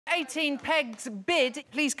18 pegs bid.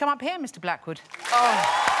 Please come up here, Mr. Blackwood. Oh.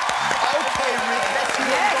 OK, Rick, let's see what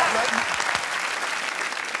we've got, mate.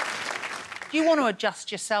 Do you want to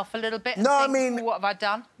adjust yourself a little bit? No, I mean... What have I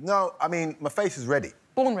done? No, I mean, my face is ready.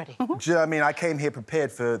 Born ready. Do you know what I mean? I came here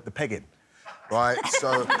prepared for the pegging, right?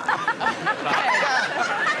 So...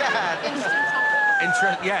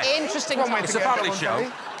 Interesting. It's a family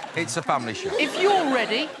show. It's a family show. If you're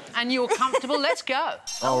ready and you're comfortable, let's go.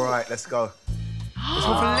 All right, let's go.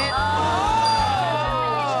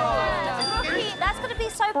 That's going to be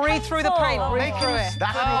so painful. Breathe through the pain. Breathe through it.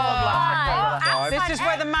 This is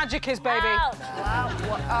where the magic is, baby.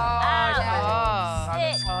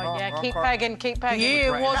 Yeah, keep pegging, keep pegging. The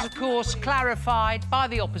year was, of course, clarified by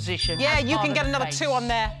the opposition. Yeah, you can get another 2 on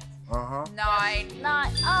there. 9. 9.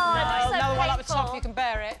 Oh, another so one up the top if you can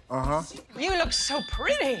bear it. You look so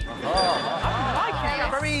pretty. I like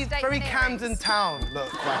it. Very Camden Town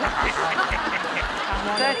look.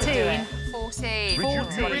 13. 14.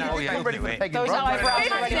 14. Oh, yeah, do it. Those eyebrows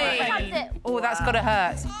are ready. 15. Oh, that's got to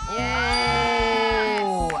hurt. Yeah.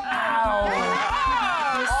 Oh, ow.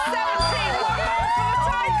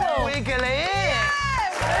 17. Wiggly.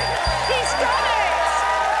 He's done it!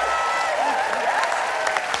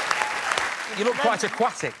 You look quite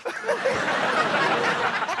aquatic. The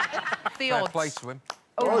Fair odds. play to him.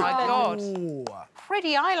 Oh, my God.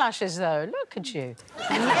 Pretty eyelashes, though. Look at you.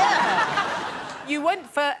 You went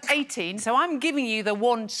for 18, so I'm giving you the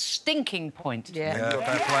 1 stinking point. Yeah,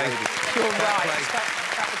 fair play. You're right.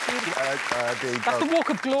 That's the walk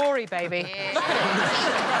of glory, baby. Look at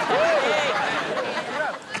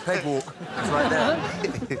it. Peg walk. It's right there.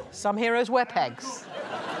 Some heroes wear pegs.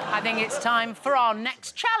 I think it's time for our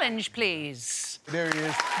next challenge, please. There he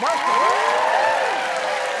is. Working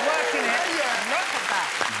it. Look at that.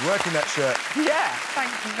 He's working that shirt. Yeah.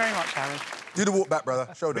 Thank you very much, Aaron. Do the walk back,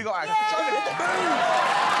 brother. Show them. We got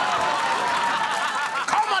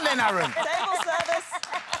Come on then, Aaron. Table service.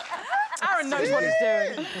 Aaron knows what he's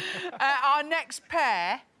doing. Our next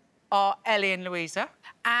pair are Ellie and Luisa.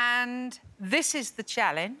 And this is the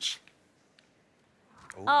challenge.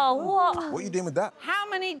 Oh, what? What are you doing with that? How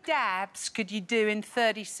many dabs could you do in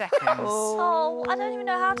 30 seconds? Oh, I don't even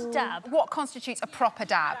know how to dab. What constitutes a proper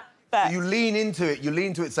dab? You lean into it. You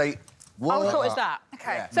lean to it, say... What? I thought it was that.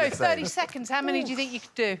 OK. Yeah. So 30 seconds, how many do you think you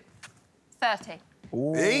could do? 30.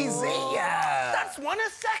 Easy. Yeah. That's 1 a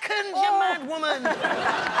second, you mad woman.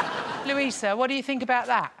 Luisa, what do you think about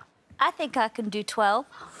that? I think I can do 12.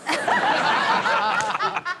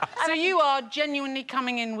 So you are genuinely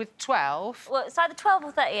coming in with 12? Well, it's either 12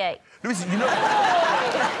 or 38. Listen, you know...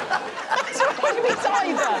 It's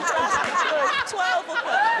either. 12 or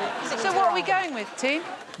 30. So what are we going with, team?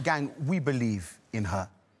 Gang, we believe in her.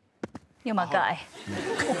 You're my guy.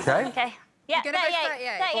 OK. OK. Yeah, You're gonna go 38.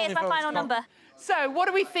 38? 38 is my final number. So what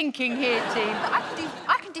are we thinking here, team?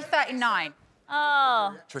 I can do 39.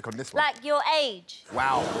 Oh. Trick on this one. Like your age.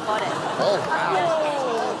 Wow. Got it. Oh,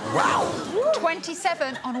 wow. Wow.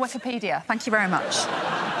 27 on Wikipedia. Thank you very much.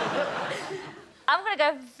 I'm going to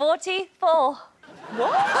go 44.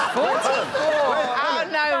 What? 44? Out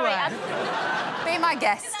of nowhere. Be my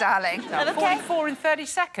guest, darling. Okay. 44 in 30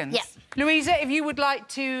 seconds? Yeah. Louisa, if you would like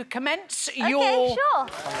to commence OK, your sure.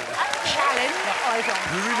 challenge.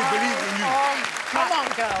 We really believe in you. Come on,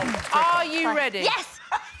 girl. Are you ready? Yes!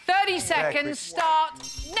 30 seconds, start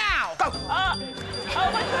now. Oh,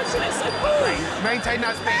 my goodness. Maintain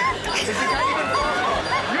that speed. If you can't even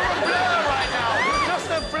you're a blur right now. You're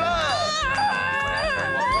just a blur.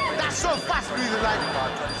 That's so fast, Luisa. Like,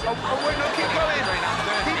 oh, wait, no, keep going.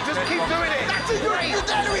 Just keep doing it. That's it. You're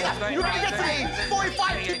doing it. You're going to get to me.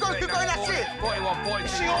 45. Keep going. That's it. 41, 42.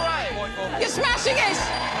 Is she all right? You're smashing it.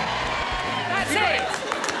 That's it.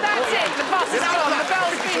 That's it. The bus is gone. The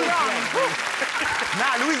bell's been rung.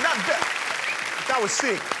 Nah, Louise, that was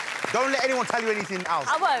sick. Don't let anyone tell you anything else.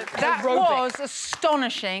 I won't. That was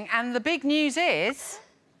astonishing. And the big news is...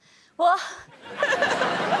 What?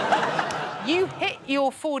 You hit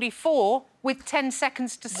your 44 with 10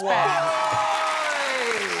 seconds to spare.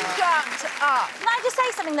 Shut up. Can I just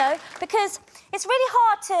say something, though? Because it's really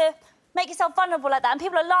hard to make yourself vulnerable like that, and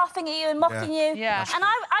people are laughing at you and mocking you. Yeah. And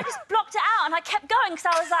I just blocked it out, and I kept going, because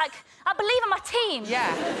I was like, I believe in my team.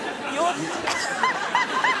 Yeah.